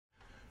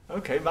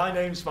Okay, my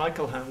name's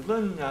Michael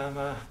Hamblin. I'm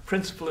a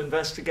principal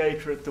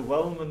investigator at the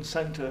Wellman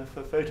Center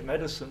for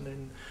Photomedicine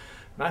in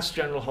Mass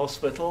General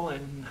Hospital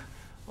and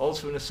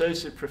also an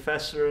associate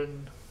professor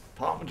in the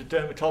Department of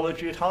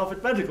Dermatology at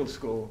Harvard Medical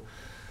School.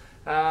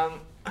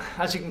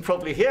 As you can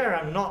probably hear,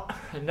 I'm not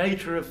a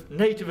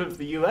native of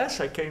the US.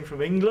 I came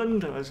from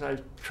England. I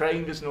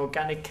trained as an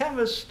organic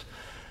chemist,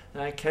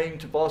 and I came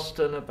to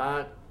Boston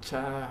about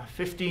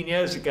 15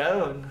 years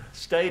ago and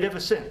stayed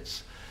ever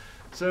since.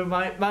 So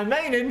my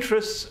main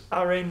interests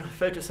are in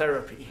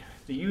phototherapy,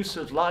 the use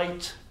of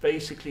light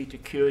basically to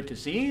cure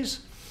disease.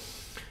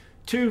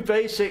 Two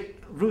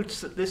basic routes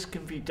that this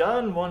can be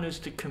done. One is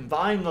to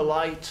combine the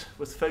light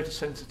with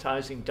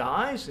photosensitizing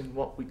dyes in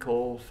what we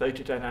call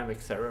photodynamic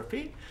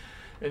therapy,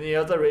 and the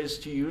other is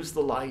to use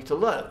the light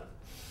alone.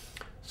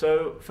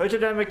 So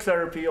photodynamic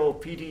therapy, or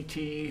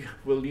PDT,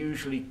 will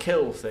usually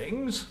kill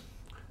things,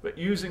 but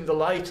using the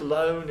light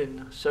alone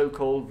in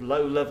so-called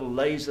low-level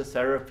laser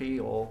therapy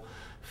or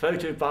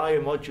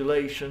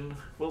photobiomodulation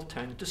will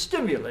tend to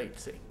stimulate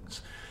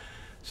things.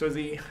 So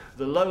the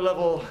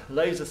low-level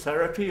laser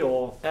therapy,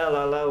 or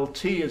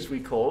LLLT as we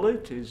call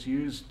it, is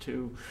used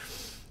to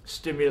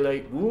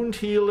stimulate wound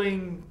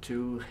healing,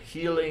 to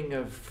healing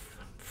of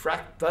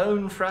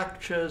bone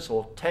fractures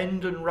or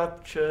tendon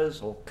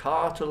ruptures or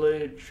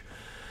cartilage.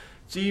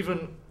 It's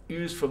even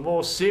used for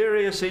more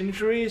serious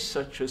injuries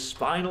such as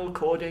spinal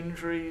cord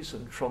injuries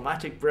and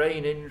traumatic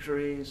brain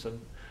injuries and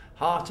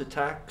heart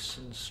attacks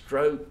and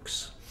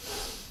strokes.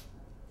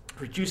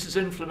 Reduces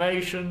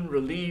inflammation,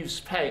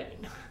 relieves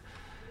pain.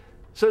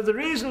 So the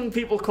reason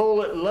people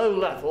call it low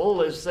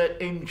level is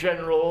that in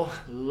general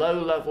low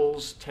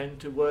levels tend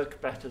to work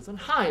better than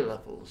high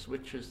levels,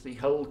 which is the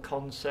whole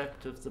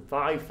concept of the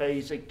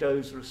biphasic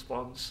dose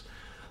response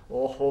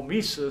or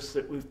hormesis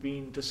that we've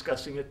been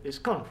discussing at this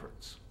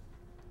conference.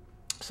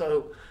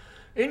 So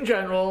in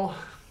general,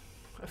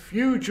 a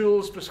few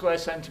joules per square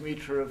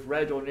centimeter of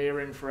red or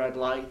near infrared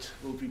light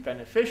will be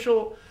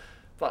beneficial,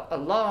 but a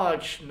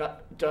large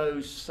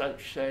dose,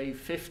 such say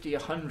 50,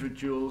 100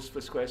 joules per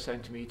square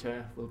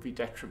centimeter, will be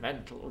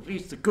detrimental. Or at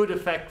least the good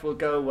effect will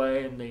go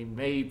away and there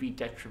may be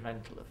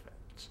detrimental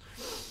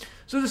effects.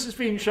 So this has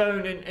been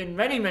shown in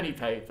many, many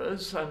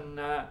papers, and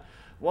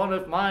one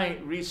of my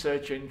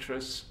research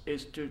interests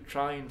is to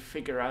try and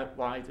figure out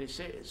why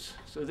this is.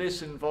 So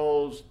this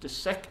involves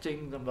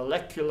dissecting the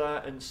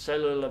molecular and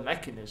cellular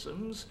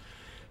mechanisms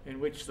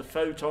in which the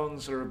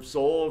photons are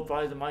absorbed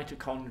by the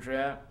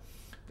mitochondria.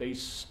 They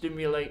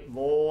stimulate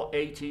more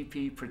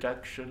ATP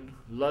production,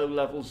 low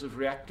levels of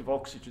reactive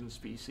oxygen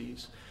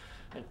species,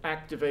 and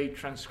activate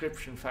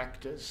transcription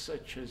factors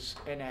such as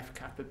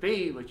NF-kappa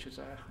B, which is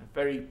a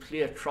very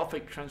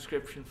pleiotropic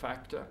transcription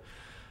factor,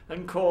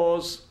 and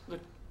cause the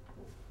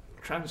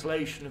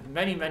translation of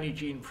many, many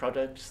gene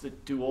products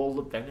that do all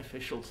the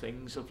beneficial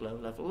things of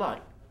low-level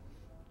light.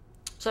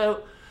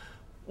 So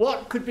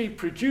what could be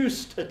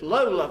produced at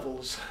low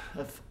levels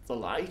of the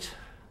light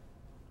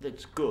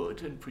that's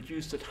good and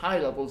produced at high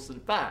levels that are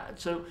bad?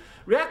 So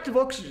reactive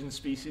oxygen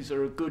species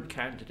are a good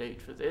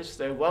candidate for this.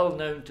 They're well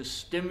known to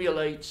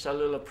stimulate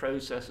cellular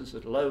processes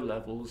at low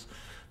levels,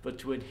 but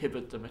to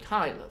inhibit them at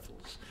high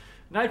levels.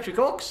 Nitric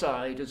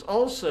oxide is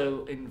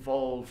also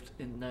involved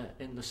in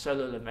the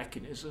cellular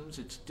mechanisms.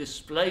 It's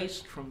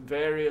displaced from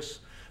various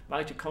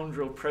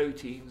mitochondrial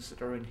proteins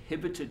that are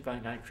inhibited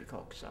by nitric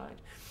oxide.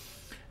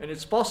 And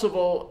it's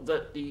possible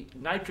that the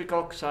nitric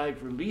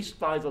oxide released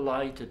by the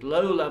light at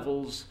low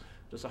levels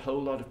does a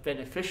whole lot of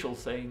beneficial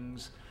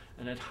things,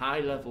 and at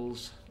high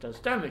levels does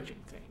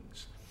damaging things.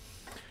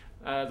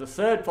 The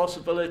third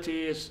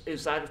possibility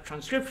is that of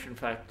transcription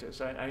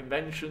factors. I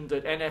mentioned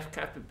that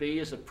NF-kappa B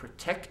is a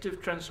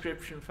protective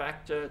transcription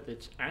factor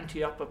that's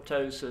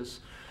anti-apoptosis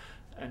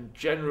and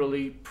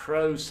generally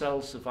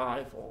pro-cell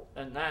survival.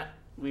 And that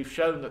we've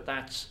shown that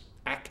that's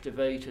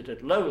activated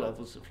at low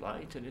levels of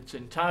light, and it's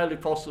entirely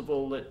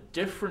possible that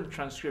different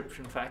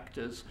transcription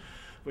factors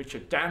which are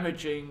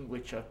damaging,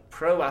 which are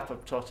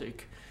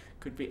pro-apoptotic,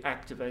 could be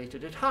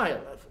activated at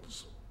higher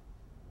levels.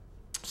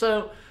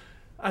 So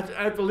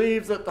I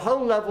believe that the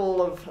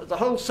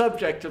whole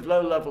subject of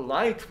low-level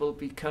light will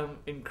become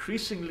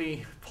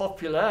increasingly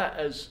popular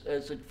as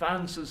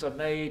advances are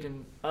made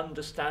in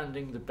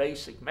understanding the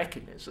basic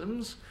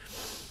mechanisms.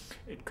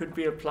 It could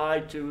be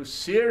applied to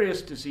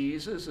serious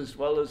diseases as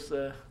well as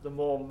the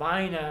more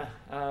minor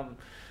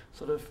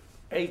sort of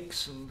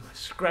aches and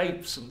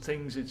scrapes and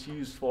things it's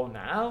used for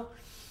now.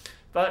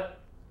 But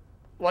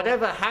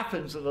whatever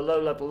happens in the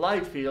low-level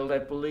light field, I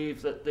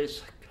believe that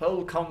this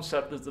whole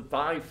concept of the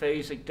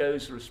biphasic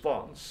dose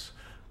response,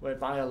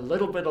 whereby a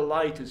little bit of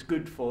light is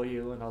good for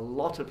you and a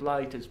lot of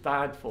light is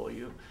bad for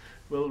you,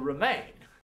 will remain.